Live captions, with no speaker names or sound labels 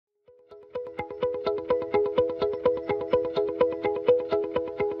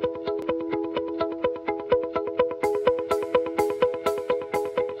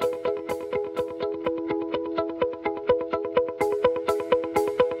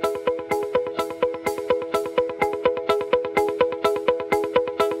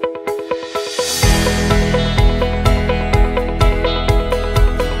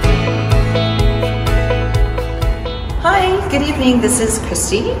this is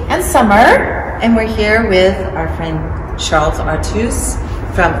Christy and Summer, and we're here with our friend Charles Arethuse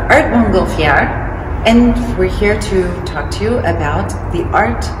from Art-Montgolfiere, and we're here to talk to you about the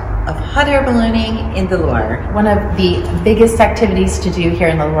art of hot air ballooning in the Loire. One of the biggest activities to do here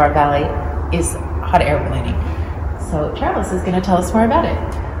in the Loire Valley is hot air ballooning. So Charles is going to tell us more about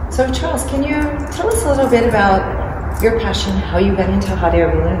it. So Charles, can you tell us a little bit about your passion, how you got into hot air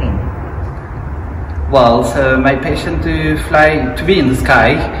ballooning? Well, so my passion to fly, to be in the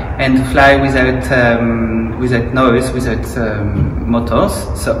sky and to fly without noise, without motors,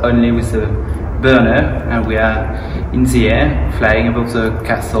 so only with a burner, and we are in the air, flying above the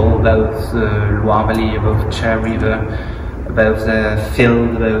castle, above the Loire Valley, above Cher River, above the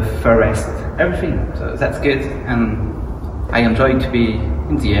field, above forest, everything. So that's good, and I enjoy to be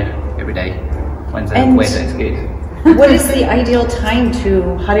in the air every day when the weather is good. What is the ideal time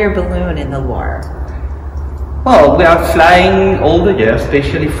to hot air balloon in the Loire? Well, we are flying all the year,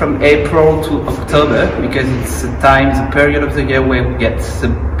 especially from April to October, because it's the period of the year where we get the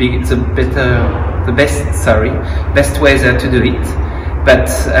best weather to do it.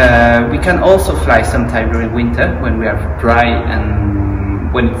 But we can also fly sometime during winter when we are dry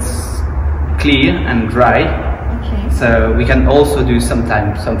and when it's clear and dry. Okay. So we can also do some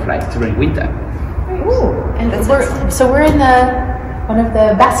flights during winter. Ooh, and we're in one of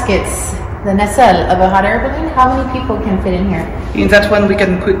the baskets, the nacelle of a hot air balloon. How many people can fit in here? In that one we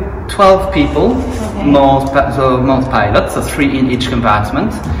can put 12 people, okay. more pilots, so 3 in each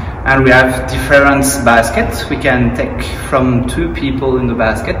compartment. And we have different baskets. We can take from 2 people in the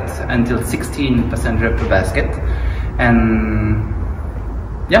basket until 16 passengers per basket. And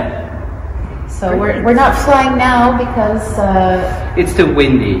yeah. So we're not flying now because it's too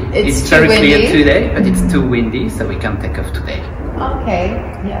windy. It's very clear today, but it's too windy, so we can take off today. Okay,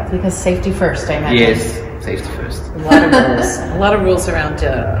 yeah, because safety first, I imagine. Yes, safety first. A lot of rules. A lot of rules around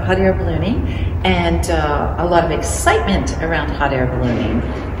hot air ballooning, and a lot of excitement around hot air ballooning,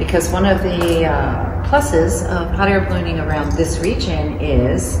 because one of the pluses of hot air ballooning around this region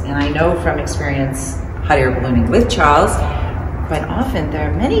is, and I know from experience hot air ballooning with Charles, quite often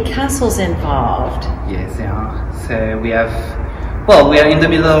there are many castles involved. Yes, there are. So we are in the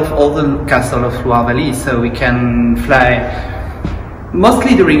middle of all the castle of Loire Valley, so we can fly.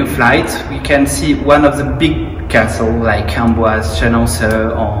 Mostly during a flight, we can see one of the big castles like Amboise,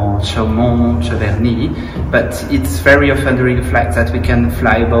 Chenonceau, or Chaumont, Cheverny, but it's very often during a flight that we can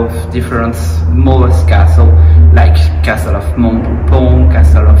fly above different smallest castles, like Castle of Montpont,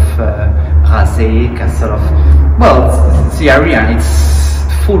 Castle of Razé, Castle of... Well, the area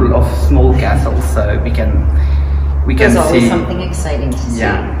is full of small castles, so we can There's see... always something exciting to see.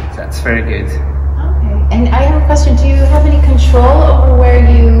 Yeah, that's very good. And I have a question, do you have any control over where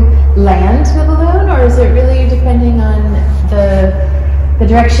you land the balloon, or is it really depending on the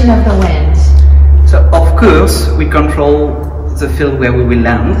direction of the wind? So of course we control the field where we will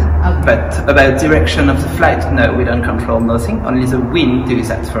land, okay. But about direction of the flight, no, we don't control nothing, only the wind does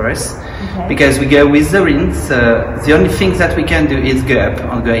that for us. Okay. Because we go with the wind, so the only thing that we can do is go up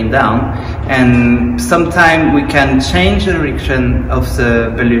or going down, and sometimes we can change the direction of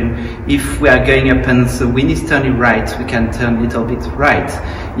the balloon. If we are going up and the wind is turning right, we can turn a little bit right.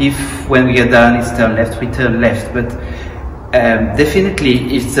 If when we go down it's turn left, we turn left. But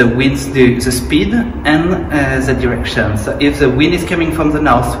definitely it's the winds do the speed and the direction. So if the wind is coming from the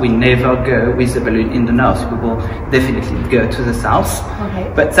north, we never go with the balloon in the north. We will definitely go to the south.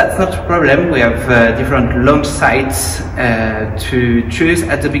 Okay. But that's not a problem. We have different launch sites to choose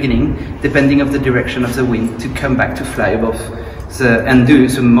at the beginning, depending of the direction of the wind, to come back to fly above and do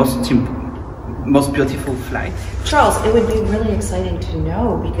the most beautiful flight. Charles, it would be really exciting to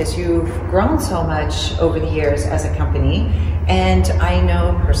know, because you've grown so much over the years as a company, and I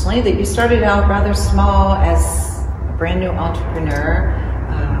know personally that you started out rather small as a brand new entrepreneur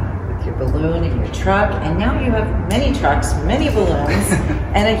with your balloon and your truck, and now you have many trucks, many balloons,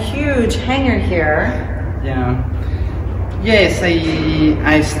 and a huge hangar here. Yeah. Yes,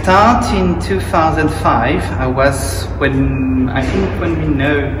 I started in 2005. When we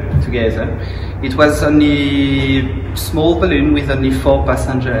know together, it was only small balloon with only 4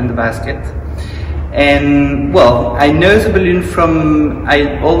 passengers in the basket. And well, I know the balloon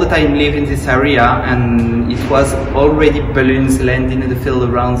I all the time live in this area, and it was already balloons landing in the field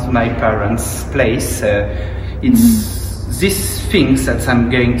around my parents' place. It's these things that I'm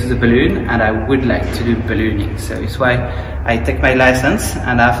going to the balloon, and I would like to do ballooning. So it's why I take my license,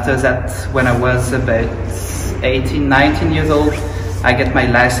 and after that, when I was about 18, 19 years old, I get my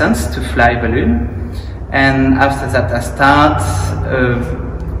license to fly balloon. And after that, I start a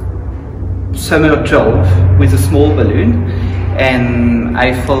summer job with a small balloon. And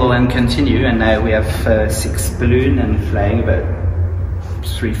I follow and continue, and now we have 6 balloons and flying about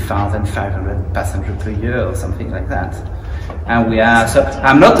 3,500 passengers per year or something like that. And we are, so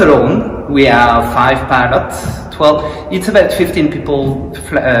I'm not alone, we are 5 pilots, 12, it's about 15 people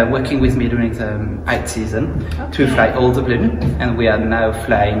working with me during the height season to fly all the balloons, and we are now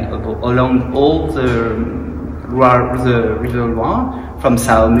flying along all the River Loire, from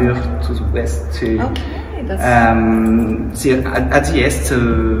Saumur to the west to at the east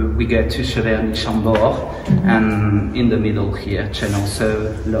we go to Cheverny Chambord, and in the middle here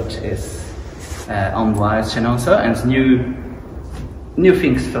Chenonceau, Loch S, Amboise, Chenonceau, and new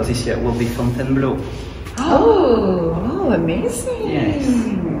things for this year will be Fontainebleau. Oh, amazing!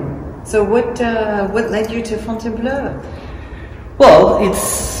 Yes. So what led you to Fontainebleau? Well,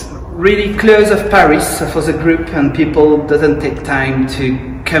 it's really close of Paris for the group, and people doesn't take time to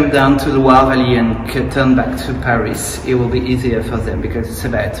come down to the Loire Valley and turn back to Paris. It will be easier for them because it's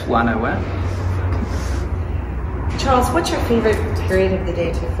about 1 hour. Charles, what's your favorite period of the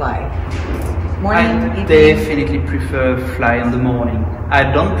day to fly? Morning, I evening? definitely prefer fly in the morning. I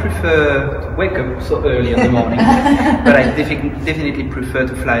don't prefer to wake up so early in the morning, but I definitely prefer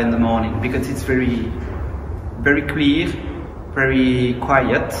to fly in the morning because it's very clear, very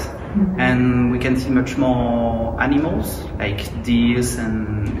quiet, and we can see much more animals like deers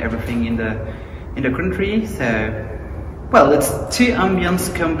and everything in the country. So, well, it's 2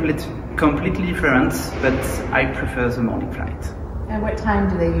 ambience completely different, but I prefer the morning flight. And what time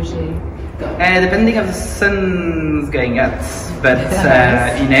do they usually go? Depending on the sun's going up, but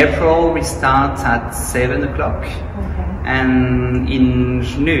in April we start at 7 o'clock, and in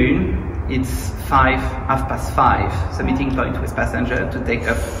June it's 5:30, the meeting point with passenger to take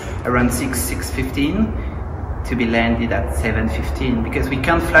off around 6:15 to be landed at 7:15, because we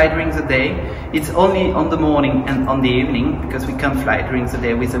can't fly during the day. It's only on the morning and on the evening, because we can't fly during the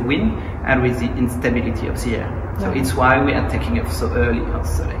day with the wind and with the instability of the air. So it's why we are taking off so early or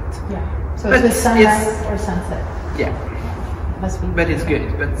so late. Yeah. So but it's sunrise or sunset? Yeah. Must be. But it's good.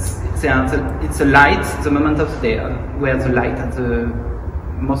 But it's a light, the moment of the day where the light are the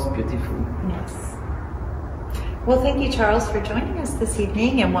most beautiful. Yes. Well, thank you, Charles, for joining us this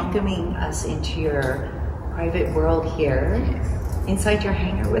evening and welcoming us into your private world here, inside your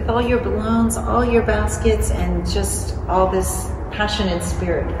hangar with all your balloons, all your baskets, and just all this passion and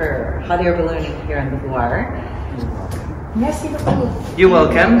spirit for hot air ballooning here in the Loire. Merci beaucoup. You're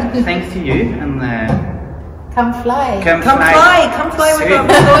welcome. Thanks to you, and come fly. Come fly with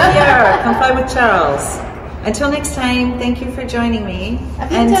Art-Montgolfiere. Come fly with Charles. Until next time, thank you for joining me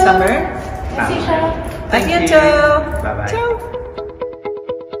and Summer. Merci, Charles. À bientôt. Bye bye. Ciao.